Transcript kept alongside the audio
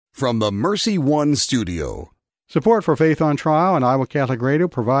from the Mercy One studio. Support for Faith on Trial and Iowa Catholic Radio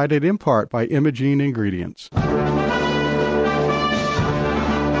provided in part by Imogene Ingredients.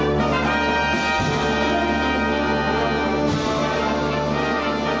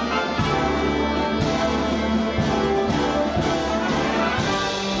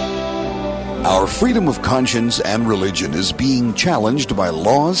 Our freedom of conscience and religion is being challenged by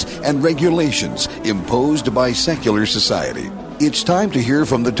laws and regulations imposed by secular society. It's time to hear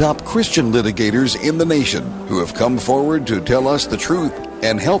from the top Christian litigators in the nation who have come forward to tell us the truth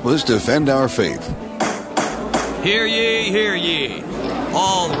and help us defend our faith. Hear ye, hear ye.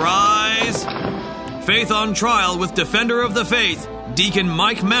 All rise. Faith on Trial with Defender of the Faith, Deacon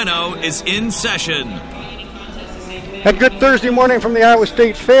Mike Mano, is in session. And good Thursday morning from the Iowa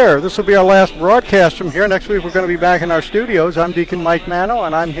State Fair. This will be our last broadcast from here. Next week we're going to be back in our studios. I'm Deacon Mike Mano,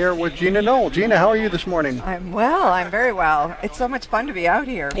 and I'm here with Gina Knoll. Gina, how are you this morning? I'm well. I'm very well. It's so much fun to be out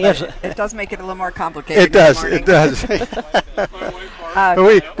here. But yes. It does make it a little more complicated. It does. It does.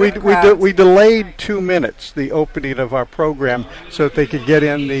 We delayed 2 minutes the opening of our program so that they could get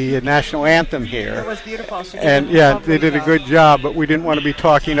in the national anthem here. It was beautiful. They did a good job, but we didn't want to be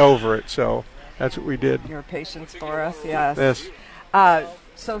talking over it, so that's what we did. Your patience for us, yes. Yes.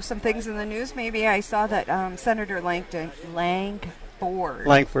 So some things in the news. Maybe I saw that Senator Langford,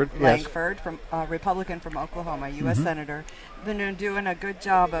 from Republican from Oklahoma, U.S. Senator, been doing a good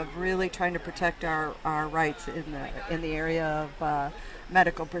job of really trying to protect our rights in the area of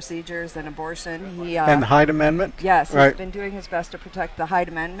medical procedures and abortion. And the Hyde Amendment. Yes, right. He's been doing his best to protect the Hyde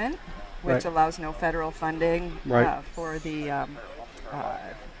Amendment, which allows no federal funding for the.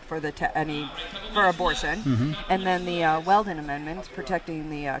 For abortion, and then the Weldon Amendment protecting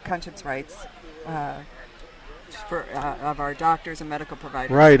the conscience rights of our doctors and medical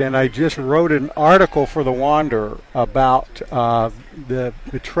providers. Right, and I just wrote an article for The Wanderer about the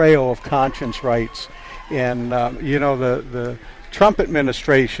betrayal of conscience rights, and the Trump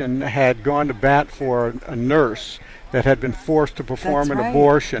administration had gone to bat for a nurse that had been forced to perform an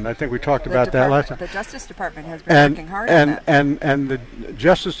abortion. I think we talked about that last time. The Justice Department has been working hard on that. And the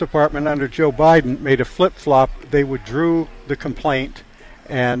Justice Department under Joe Biden made a flip-flop. They withdrew the complaint,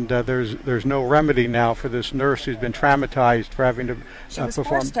 and there's no remedy now for this nurse who's been traumatized for having to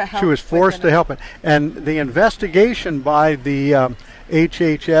perform. She was forced to help it. And the investigation by the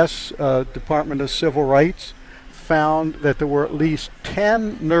HHS, Department of Civil Rights, found that there were at least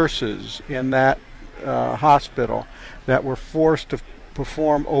 10 nurses in that hospital that were forced to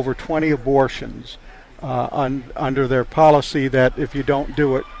perform over 20 abortions under their policy that if you don't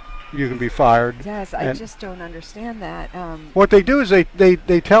do it, you can be fired. Yes, I just don't understand that. What they do is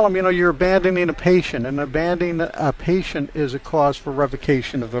they tell them, you're abandoning a patient, and abandoning a patient is a cause for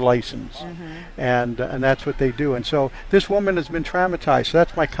revocation of their license. And that's what they do. And so this woman has been traumatized. So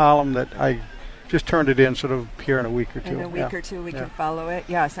that's my column that I just turned it in sort of here in a week or two. In a week or two we can follow it.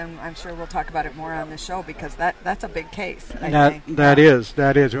 Yes, and I'm sure we'll talk about it more on the show because that's a big case. That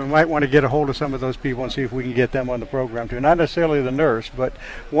is. We might want to get a hold of some of those people and see if we can get them on the program too. Not necessarily the nurse, but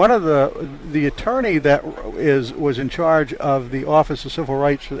one of the attorney that was in charge of the Office of Civil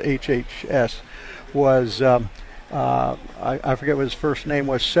Rights for the HHS was I forget what his first name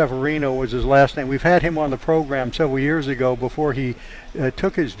was. Severino was his last name. We've had him on the program several years ago before he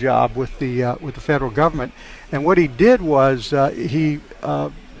took his job with the federal government. And what he did was he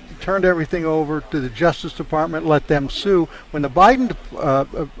turned everything over to the Justice Department, let them sue. When the Biden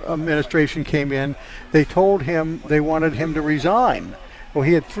administration came in, they told him they wanted him to resign. Well,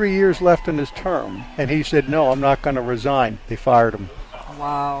 he had 3 years left in his term, and he said, "No, I'm not going to resign." They fired him.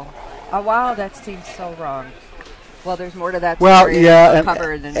 Wow. Wow, that seems so wrong. Well, there's more to that story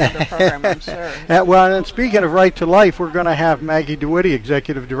covered in another program, I'm sure. And speaking of Right to Life, we're going to have Maggie DeWitte,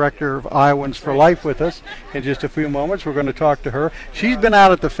 Executive Director of Iowans for Life, with us in just a few moments. We're going to talk to her. She's been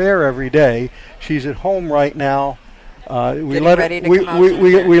out at the fair every day. She's at home right now. We let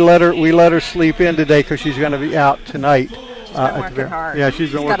her sleep in today because she's going to be out tonight. She's been working hard. Yeah,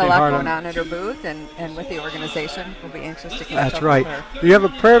 she's been working hard. Got a lot going on at her booth and with the organization. We'll be anxious to catch up with her. Do you have a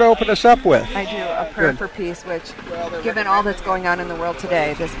prayer to open us up with? I do, a prayer for peace, which, given all that's going on in the world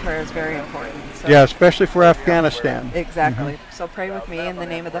today, this prayer is very important. So especially for Afghanistan. Exactly. So pray with me in the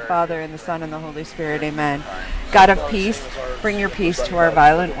name of the Father, and the Son, and the Holy Spirit. Amen. God of peace, bring your peace to our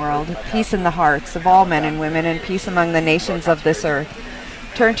violent world, peace in the hearts of all men and women, and peace among the nations of this earth.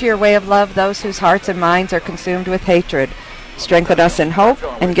 Turn to your way of love those whose hearts and minds are consumed with hatred. Strengthen us in hope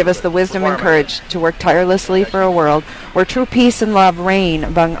and give us the wisdom and courage to work tirelessly for a world where true peace and love reign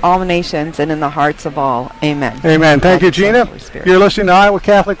among all nations and in the hearts of all. Amen. Amen. Thank you, Gina. You're listening to Iowa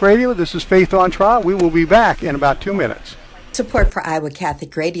Catholic Radio. This is Faith on Trial. We will be back in about 2 minutes. Support for Iowa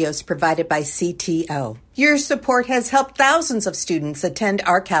Catholic Radio is provided by CTO. Your support has helped thousands of students attend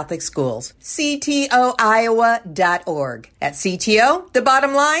our Catholic schools. CTOIowa.org. At CTO, the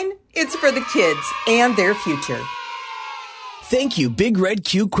bottom line, it's for the kids and their future. Thank you, Big Red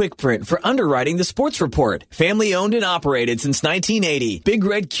Q Quick Print, for underwriting the sports report. Family owned and operated since 1980, Big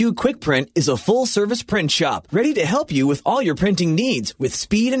Red Q Quick Print is a full-service print shop ready to help you with all your printing needs with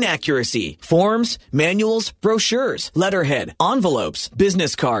speed and accuracy. Forms, manuals, brochures, letterhead, envelopes,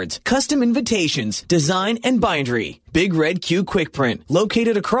 business cards, custom invitations, design, and bindery. Big Red Q Quick Print,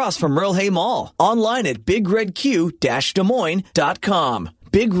 located across from Merle Hay Mall. Online at bigredq-desmoines.com.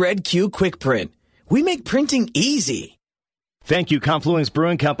 Big Red Q Quick Print. We make printing easy. Thank you, Confluence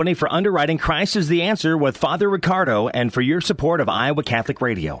Brewing Company, for underwriting Christ is the Answer with Father Ricardo and for your support of Iowa Catholic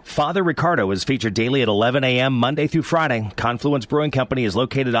Radio. Father Ricardo is featured daily at 11 a.m. Monday through Friday. Confluence Brewing Company is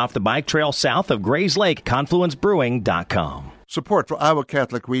located off the bike trail south of Grays Lake, confluencebrewing.com. Support for Iowa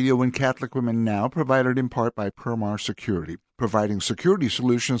Catholic Radio and Catholic Women Now provided in part by Marr Security, providing security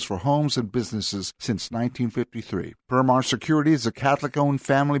solutions for homes and businesses since 1953. Marr Security is a Catholic-owned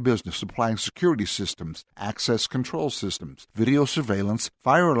family business supplying security systems, access control systems, video surveillance,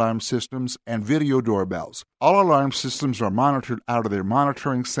 fire alarm systems, and video doorbells. All alarm systems are monitored out of their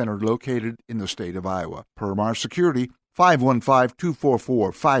monitoring center located in the state of Iowa. Marr Security,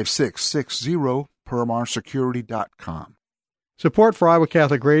 515-244-5660, permarsecurity.com. Support for Iowa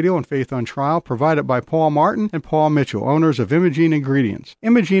Catholic Radio and Faith on Trial provided by Paul Martin and Paul Mitchell, owners of Imogene Ingredients.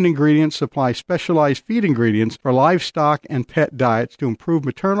 Imogene Ingredients supply specialized feed ingredients for livestock and pet diets to improve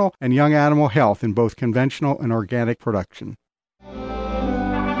maternal and young animal health in both conventional and organic production.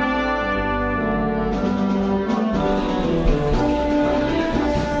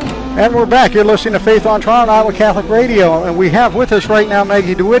 And we're back. You're listening to Faith on Trial on Iowa Catholic Radio, and we have with us right now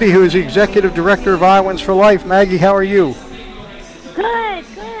Maggie DeWitte, who is the Executive Director of Iowans for Life. Maggie, how are you? Good.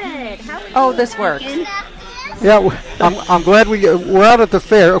 Oh, this works. Yeah, I'm glad we're out at the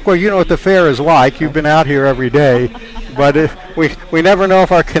fair. Of course, you know what the fair is like. You've been out here every day, but we never know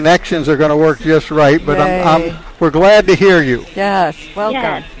if our connections are going to work just right. But we're glad to hear you. Yes, welcome.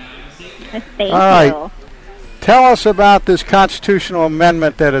 Yes. Thank All right. you. Tell us about this constitutional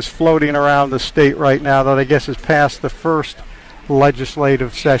amendment that is floating around the state right now that I guess has passed the first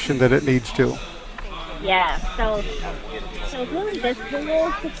legislative session that it needs to. Yeah, so really this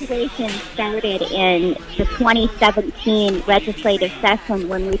whole situation started in the 2017 legislative session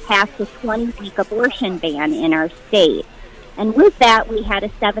when we passed a 20-week abortion ban in our state. And with that, we had a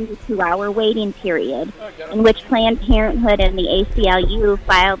 72-hour waiting period in which Planned Parenthood and the ACLU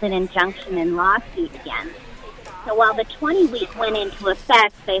filed an injunction and lawsuit against. So while the 20-week went into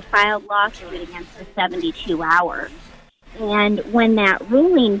effect, they filed lawsuit against the 72-hour. And when that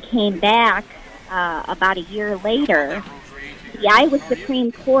ruling came back about a year later, the Iowa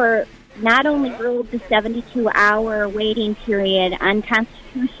Supreme Court not only ruled the 72-hour waiting period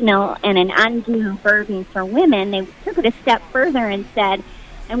unconstitutional and an undue burden for women, they took it a step further and said,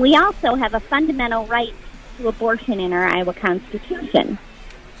 and we also have a fundamental right to abortion in our Iowa Constitution.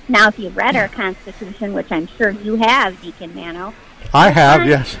 Now, if you've read our Constitution, which I'm sure you have, Deacon Mano, I have,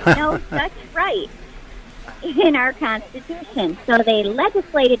 yes. no such right in our Constitution. So they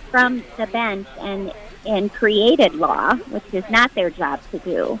legislated from the bench and created law, which is not their job to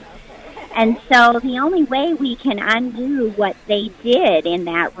do. And so the only way we can undo what they did in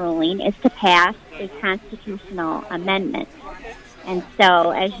that ruling is to pass a constitutional amendment. And so,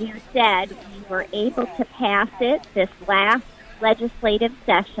 as you said, we were able to pass it this last legislative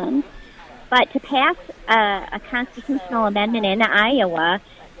session. But to pass a constitutional amendment in Iowa,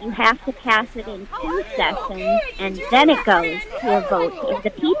 you have to pass it in 2 sessions, and then it goes to a vote of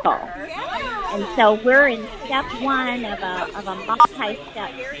the people. And so we're in step 1 of a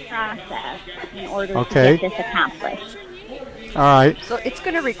multi-step process in order to get this accomplished. All right. So it's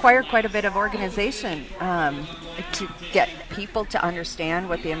going to require quite a bit of organization to get people to understand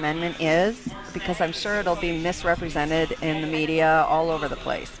what the amendment is, because I'm sure it'll be misrepresented in the media all over the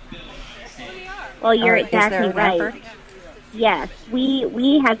place. Well, you're exactly right. Effort? Yes,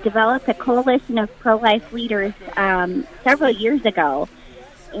 we have developed a coalition of pro-life leaders several years ago,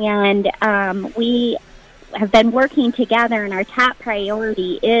 and we have been working together, and our top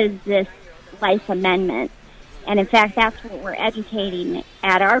priority is this life amendment. And in fact, that's what we're educating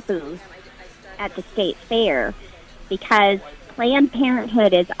at our booth at the state fair, because Planned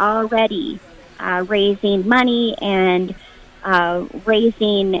Parenthood is already raising money and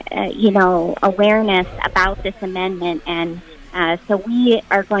raising, awareness about this amendment. And so we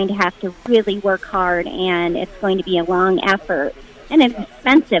are going to have to really work hard, and it's going to be a long effort and an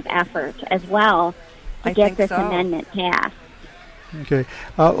expensive effort as well to get this amendment passed. Okay.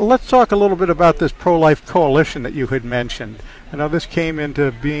 Let's talk a little bit about this pro-life coalition that you had mentioned. I know this came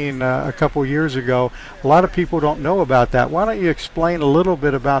into being a couple years ago. A lot of people don't know about that. Why don't you explain a little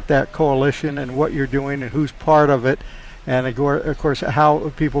bit about that coalition and what you're doing and who's part of it, and of course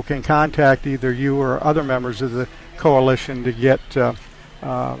how people can contact either you or other members of the coalition to get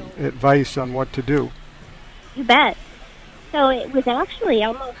advice on what to do. You bet. So it was actually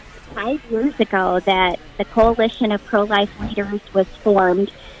almost 5 years ago that the Coalition of Pro-Life Leaders was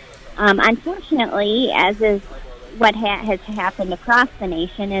formed. Unfortunately, as is what has happened across the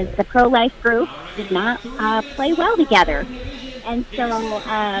nation, is the pro-life groups did not play well together. And so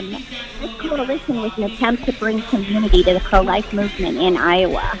this coalition was an attempt to bring community to the pro-life movement in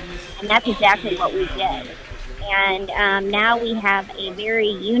Iowa. And that's exactly what we did. And now we have a very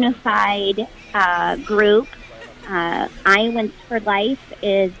unified group. Iowans for Life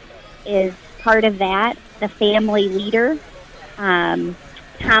is part of that. The family leader, Thomas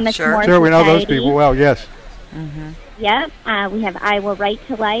More Sure, Society. we know those people well, yes. Mm-hmm. Yep. We have Iowa Right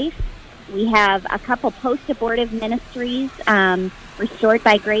to Life. We have a couple post-abortive ministries, Restored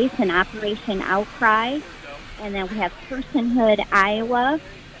by Grace and Operation Outcry. And then we have Personhood Iowa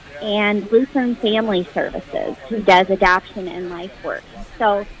and Lutheran Family Services, who does adoption and life work.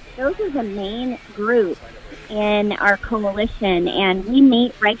 So those are the main groups in our coalition, and we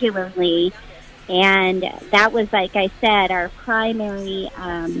meet regularly. And that was, like I said, our primary,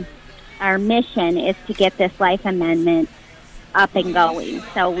 our mission is to get this life amendment up and going.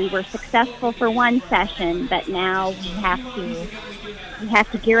 So we were successful for one session, but now we have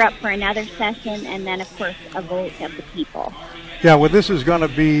to gear up for another session, and then, of course, a vote of the people. Yeah, well, this is going to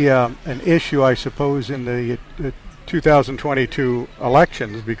be an issue, I suppose, in the 2022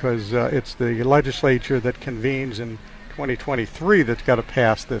 elections, because it's the legislature that convenes in 2023 that's got to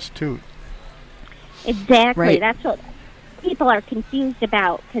pass this too. Exactly. Right. That's what people are confused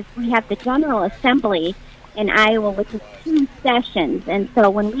about, because we have the General Assembly in Iowa, which is 2 sessions. And so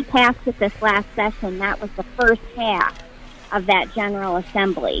when we passed it this last session, that was the first half of that General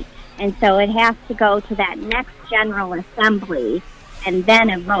Assembly. And so it has to go to that next General Assembly and then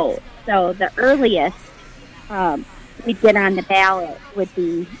a vote. So the earliest we'd get on the ballot would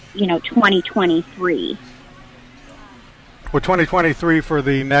be, 2023. Well, 2023 for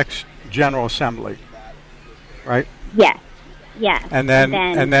the next General Assembly, right? Yes. And then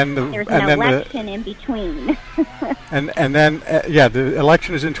there's an election in between. and then the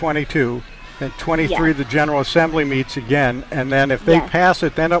election is in 22. Then 23, Yes. the General Assembly meets again, and then if they Yes. pass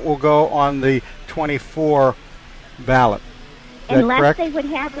it, then it will go on the 24 ballot. Is that Unless correct? they would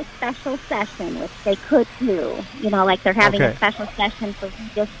have a special session, which they could do. Like they're having Okay. a special session for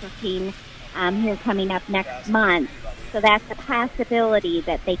redistricting here coming up next month. So that's a possibility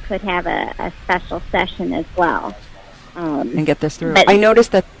that they could have a special session as well. And get this through. But I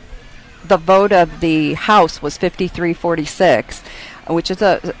noticed that the vote of the House was 53-46, which is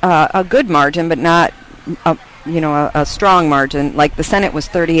a good margin, but not a strong margin. Like the Senate was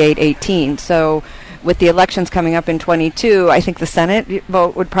 38-18. So with the elections coming up in 22, I think the Senate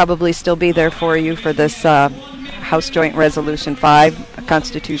vote would probably still be there for you for this House Joint Resolution 5, a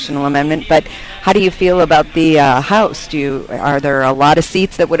constitutional amendment. But how do you feel about the House? Are there a lot of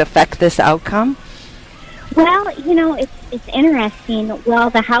seats that would affect this outcome? Well, it's interesting. Well,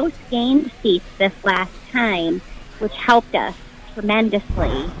 the House gained seats this last time, which helped us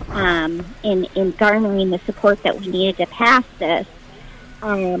tremendously in garnering the support that we needed to pass this.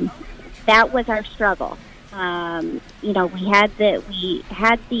 That was our struggle. We had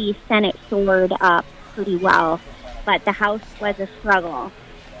the Senate soared up pretty well, but the House was a struggle.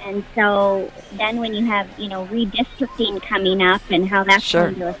 And so then when you have, redistricting coming up and how that's Sure.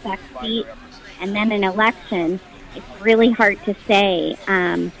 going to affect seats, and then an election, it's really hard to say.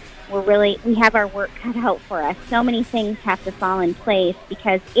 We have our work cut out for us. So many things have to fall in place,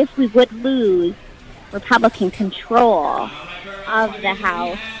 because if we would lose Republican control of the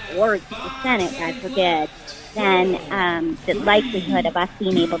House or the Senate, God forbid, then the likelihood of us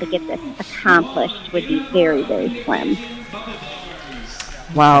being able to get this accomplished would be very, very slim.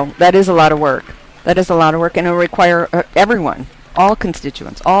 Wow, that is a lot of work. And it will require everyone, all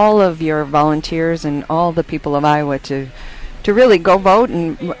constituents, all of your volunteers and all the people of Iowa to really go vote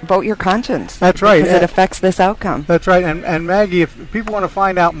and vote your conscience. That's right. Because it affects this outcome. That's right. And Maggie, if people want to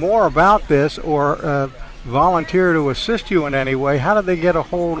find out more about this or volunteer to assist you in any way, how do they get a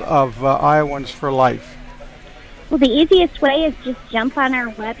hold of Iowans for Life? Well, the easiest way is just jump on our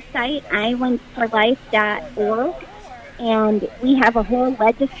website, iowansforlife.org, and we have a whole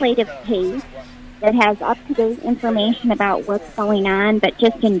legislative page that has up-to-date information about what's going on, but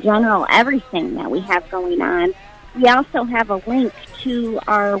just in general, everything that we have going on. we also have a link to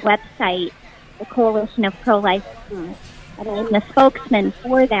our website, the Coalition of Pro-Life Schools. And I'm the spokesman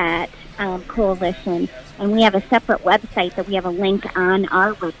for that coalition, and we have a separate website that we have a link on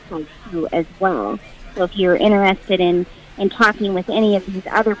our website too as well. So if you're interested in talking with any of these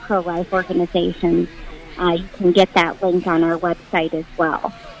other pro-life organizations, you can get that link on our website as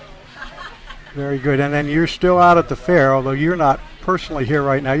well. Very good. And then you're still out at the fair, although you're not personally here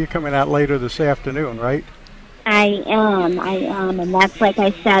right now. You're coming out later this afternoon, right? I am, and that's, like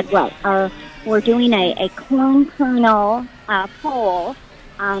I said, we're doing a corn kernel poll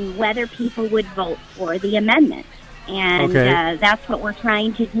on whether people would vote for the amendment. And that's what we're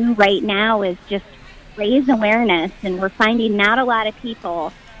trying to do right now, is just raise awareness, and we're finding not a lot of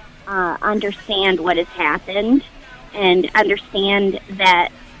people understand what has happened and understand that,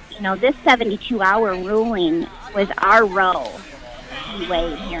 this 72-hour ruling was our Roe v.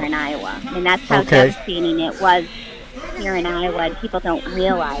 Wade here in Iowa. I mean, that's how devastating it was here in Iowa, and people don't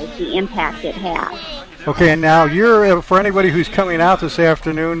realize the impact it has. Okay, and now you're, for anybody who's coming out this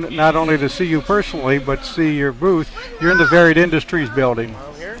afternoon, not only to see you personally, but see your booth, you're in the Varied Industries building.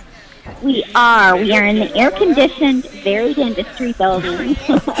 We are in the air-conditioned Varied Industry building.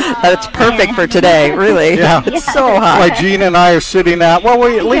 That's perfect for today, really. Yeah. It's so hot. Like Gina and I are sitting out. Well,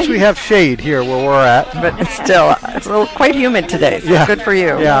 at least we have shade here where we're at. But it's still, it's a little, quite humid today, so good for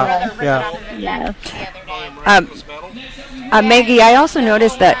you. Yeah. Maggie, I also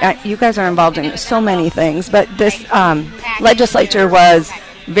noticed that you guys are involved in so many things, but this legislature was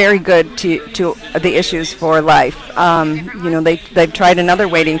very good to the issues for life. They've tried another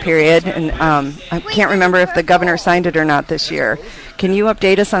waiting period, and I can't remember if the governor signed it or not this year. Can you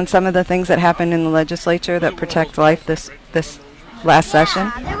update us on some of the things that happened in the legislature that protect life this last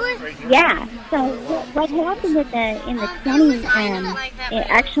session? Yeah. So what happened in the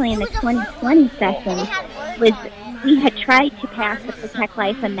 2020 session was we had tried to pass the Protect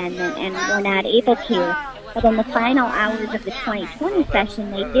Life Amendment and were not able to. But in the final hours of the 2020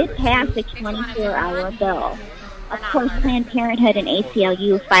 session, they did pass a 24-hour bill. Of course, Planned Parenthood and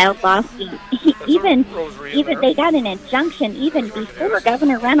ACLU filed lawsuits. even they got an injunction even before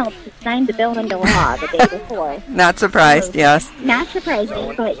Governor Reynolds had signed the bill into law the day before. Not surprised, yes. Not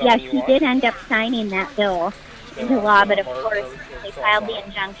surprising, but yes, he did end up signing that bill into law. But of course, they filed the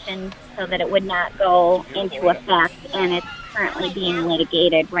injunction so that it would not go into effect, and it's currently being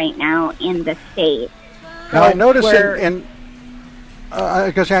litigated right now in the state. Now, I notice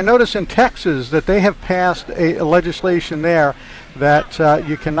I notice in Texas that they have passed a legislation there that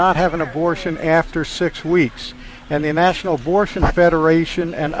you cannot have an abortion after 6 weeks. And the National Abortion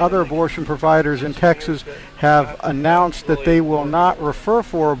Federation and other abortion providers in Texas have announced that they will not refer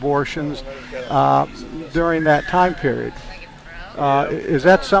for abortions during that time period. Is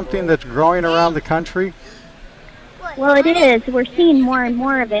that something that's growing around the country? Well, it is. We're seeing more and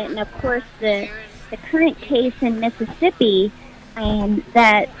more of it. And, of course, the current case in Mississippi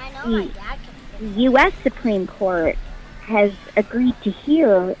that the U.S. Supreme Court has agreed to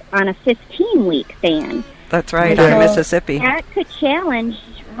hear on a 15-week ban. That's right, in Mississippi. That could challenge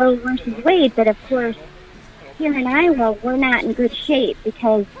Roe versus Wade, but of course, here in Iowa, we're not in good shape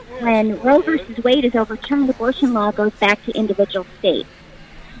because when Roe versus Wade is overturned, abortion law goes back to individual states.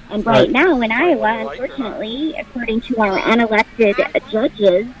 And right now in Iowa, unfortunately, according to our unelected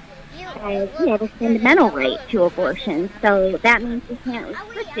judges, we have a fundamental right to abortion, so that means we can't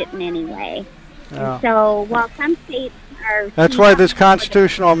restrict it in any way. And so while some states are... That's why this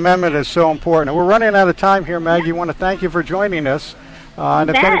constitutional amendment is so important. We're running out of time here, Maggie. I want to thank you for joining us. And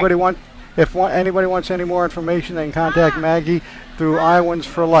if anybody wants any more information, they can contact Maggie through Iowans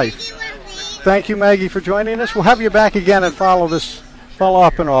for Life. Thank you, Maggie, for joining us. We'll have you back again and follow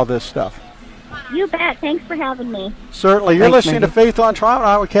up on all this stuff. You bet. Thanks for having me. Certainly. You're listening to Faith on Trial on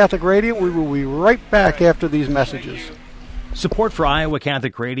Iowa Catholic Radio. We will be right back after these messages. Support for Iowa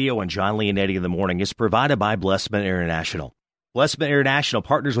Catholic Radio and John Leonetti in the Morning is provided by Blessman International. Blessman International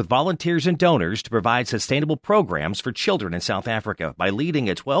partners with volunteers and donors to provide sustainable programs for children in South Africa by leading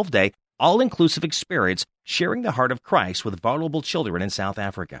a 12-day, all-inclusive experience sharing the heart of Christ with vulnerable children in South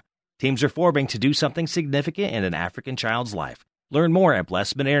Africa. Teams are forming to do something significant in an African child's life. Learn more at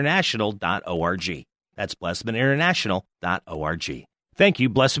blessmaninternational.org. That's blessmaninternational.org. Thank you,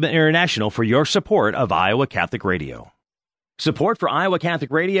 Blessman International, for your support of Iowa Catholic Radio. Support for Iowa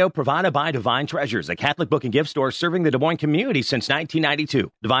Catholic Radio provided by Divine Treasures, a Catholic book and gift store serving the Des Moines community since 1992.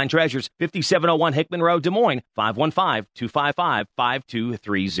 Divine Treasures, 5701 Hickman Road, Des Moines,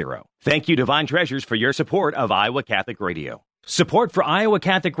 515-255-5230. Thank you, Divine Treasures, for your support of Iowa Catholic Radio. Support for Iowa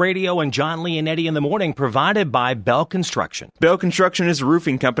Catholic Radio and John Leonetti in the Morning provided by Bell Construction. Bell Construction is a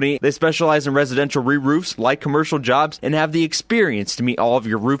roofing company. They specialize in residential re-roofs, like commercial jobs, and have the experience to meet all of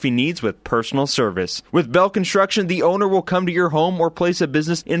your roofing needs with personal service. With Bell Construction, the owner will come to your home or place of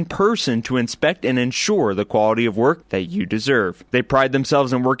business in person to inspect and ensure the quality of work that you deserve. They pride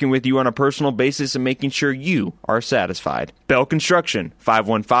themselves in working with you on a personal basis and making sure you are satisfied. Bell Construction,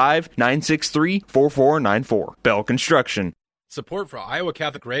 515-963-4494. Bell Construction. Support for Iowa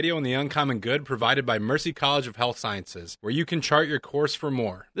Catholic Radio and the Uncommon Good provided by Mercy College of Health Sciences, where you can chart your course for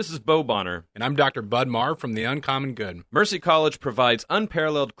more. This is Bo Bonner. And I'm Dr. Bud Marr from the Uncommon Good. Mercy College provides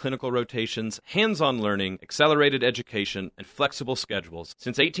unparalleled clinical rotations, hands-on learning, accelerated education, and flexible schedules.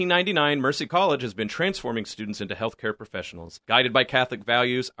 Since 1899, Mercy College has been transforming students into healthcare professionals. Guided by Catholic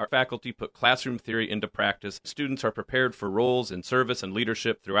values, our faculty put classroom theory into practice. Students are prepared for roles in service and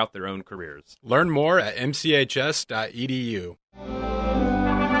leadership throughout their own careers. Learn more at mchs.edu.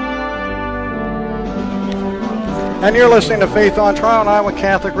 And you're listening to Faith on Trial on Iowa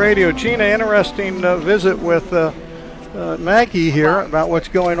Catholic Radio. Gina, interesting visit with Maggie here about what's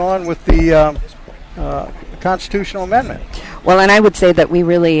going on with the constitutional amendment. Well, and I would say that we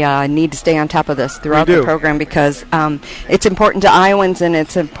really need to stay on top of this throughout the program because it's important to Iowans and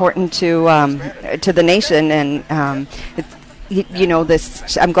it's important to the nation. And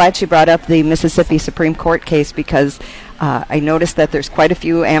this. I'm glad she brought up the Mississippi Supreme Court case because I noticed that there's quite a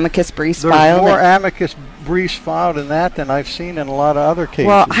few amicus briefs filed. There's more amicus briefs filed in that than I've seen in a lot of other cases.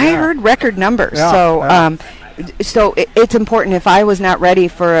 Well, I heard record numbers. So it's important. If I was not ready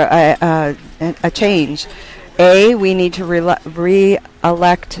for a change, we need to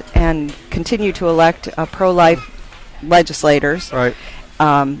re-elect and continue to elect pro-life legislators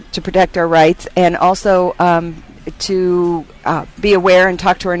to protect our rights, and also to be aware and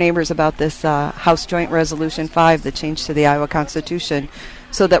talk to our neighbors about this House Joint Resolution 5, the change to the Iowa Constitution,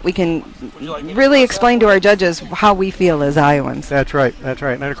 so that we can really explain to our judges how we feel as Iowans. That's right.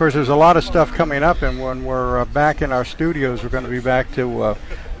 And, of course, there's a lot of stuff coming up, and when we're back in our studios, we're going to be back to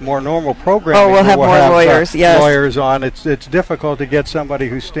more normal programming. Oh, we'll have more lawyers, yes. Lawyers on. It's difficult to get somebody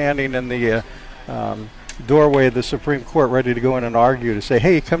who's standing in the doorway of the Supreme Court ready to go in and argue to say,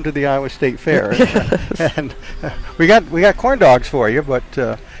 hey, come to the Iowa State Fair. And we got corn dogs for you, but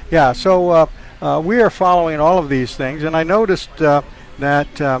so we are following all of these things, and I noticed that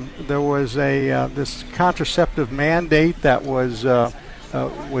there was this contraceptive mandate that was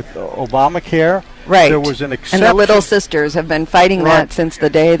with Obamacare. Right. There was an exception. And the Little Sisters have been fighting that since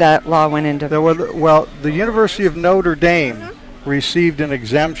the day that law went into the University of Notre Dame received an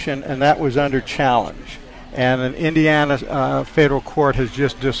exemption, and that was under challenge. And an Indiana federal court has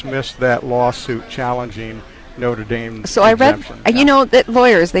just dismissed that lawsuit challenging Notre Dame. So exemption. I read, that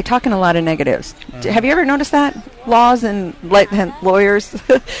lawyers, they talk in a lot of negatives. Have you ever noticed that? Laws and lawyers.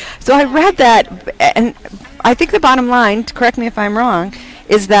 So I read that, and I think the bottom line, correct me if I'm wrong,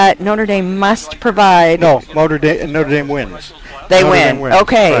 is that Notre Dame must provide... No, Notre Dame wins. They win.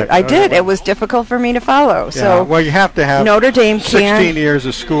 Okay, right. I did. It was difficult for me to follow. So well, you have to have Notre Dame 16 years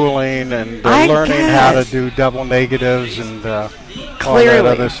of schooling and learning how to do double negatives and all that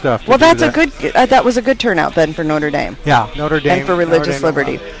other stuff. Well, that's a good. That was a good turnout then for Notre Dame. Yeah, Notre Dame and for religious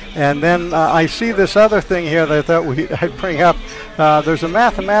liberty. And then I see this other thing here that I thought I'd bring up. There's a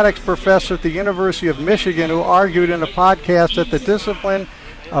mathematics professor at the University of Michigan who argued in a podcast that the discipline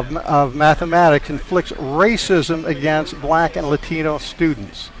of mathematics inflicts racism against black and Latino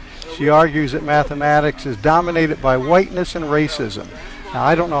students. She argues that mathematics is dominated by whiteness and racism. Now,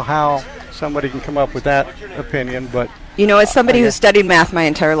 I don't know how somebody can come up with that opinion, but... as somebody who's studied math my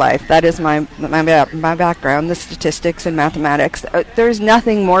entire life, that is my background, the statistics and mathematics. There's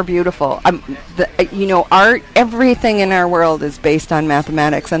nothing more beautiful. Everything in our world is based on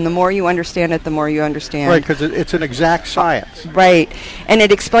mathematics, and the more you understand it, the more you understand. Right, because it's an exact science. Right, and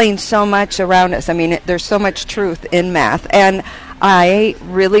it explains so much around us. I mean, there's so much truth in math, and I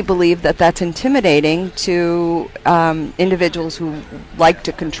really believe that that's intimidating to individuals who like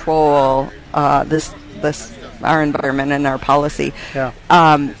to control this our environment and our policy. Yeah.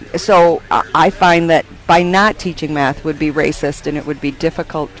 So I find that by not teaching math would be racist, and it would be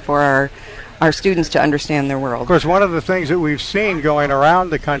difficult for our students to understand their world. Of course, one of the things that we've seen going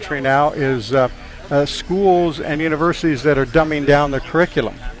around the country now is schools and universities that are dumbing down their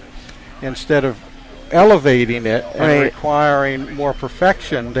curriculum instead of elevating it and requiring more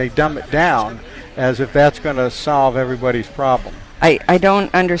perfection. They dumb it down as if that's going to solve everybody's problem. I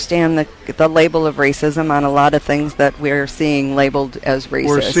don't understand the label of racism on a lot of things that we're seeing labeled as racist.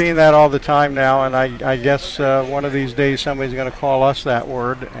 We're seeing that all the time now, and I guess one of these days somebody's going to call us that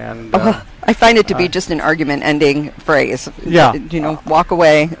word. And I find it to be just an argument-ending phrase. Yeah. Walk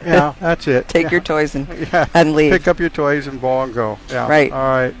away. Yeah, that's it. Take your toys and leave. Pick up your toys and ball and go. Yeah. Right. All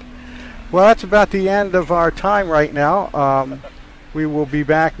right. Well, that's about the end of our time right now. We will be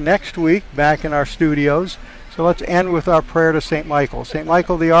back next week, back in our studios. So let's end with our prayer to St. Michael. St.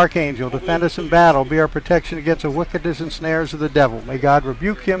 Michael the Archangel, defend us in battle, be our protection against the wickedness and snares of the devil. May God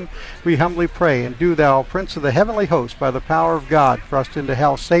rebuke him, we humbly pray. And do thou, Prince of the heavenly host, by the power of God, thrust into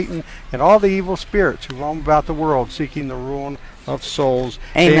hell Satan and all the evil spirits who roam about the world, seeking the ruin of souls.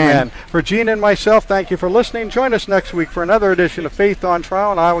 Amen. For Gene and myself, thank you for listening. Join us next week for another edition of Faith on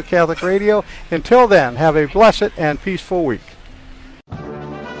Trial on Iowa Catholic Radio. Until then, have a blessed and peaceful week.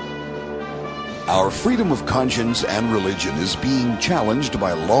 Our freedom of conscience and religion is being challenged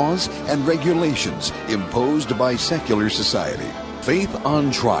by laws and regulations imposed by secular society. Faith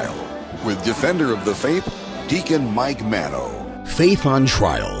on Trial, with Defender of the Faith, Deacon Mike Manno. Faith on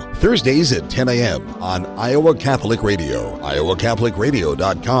Trial, Thursdays at 10 a.m. on Iowa Catholic Radio,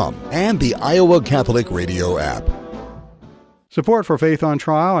 iowacatholicradio.com, and the Iowa Catholic Radio app. Support for Faith on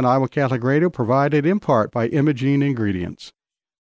Trial and Iowa Catholic Radio provided in part by Imogene Ingredients.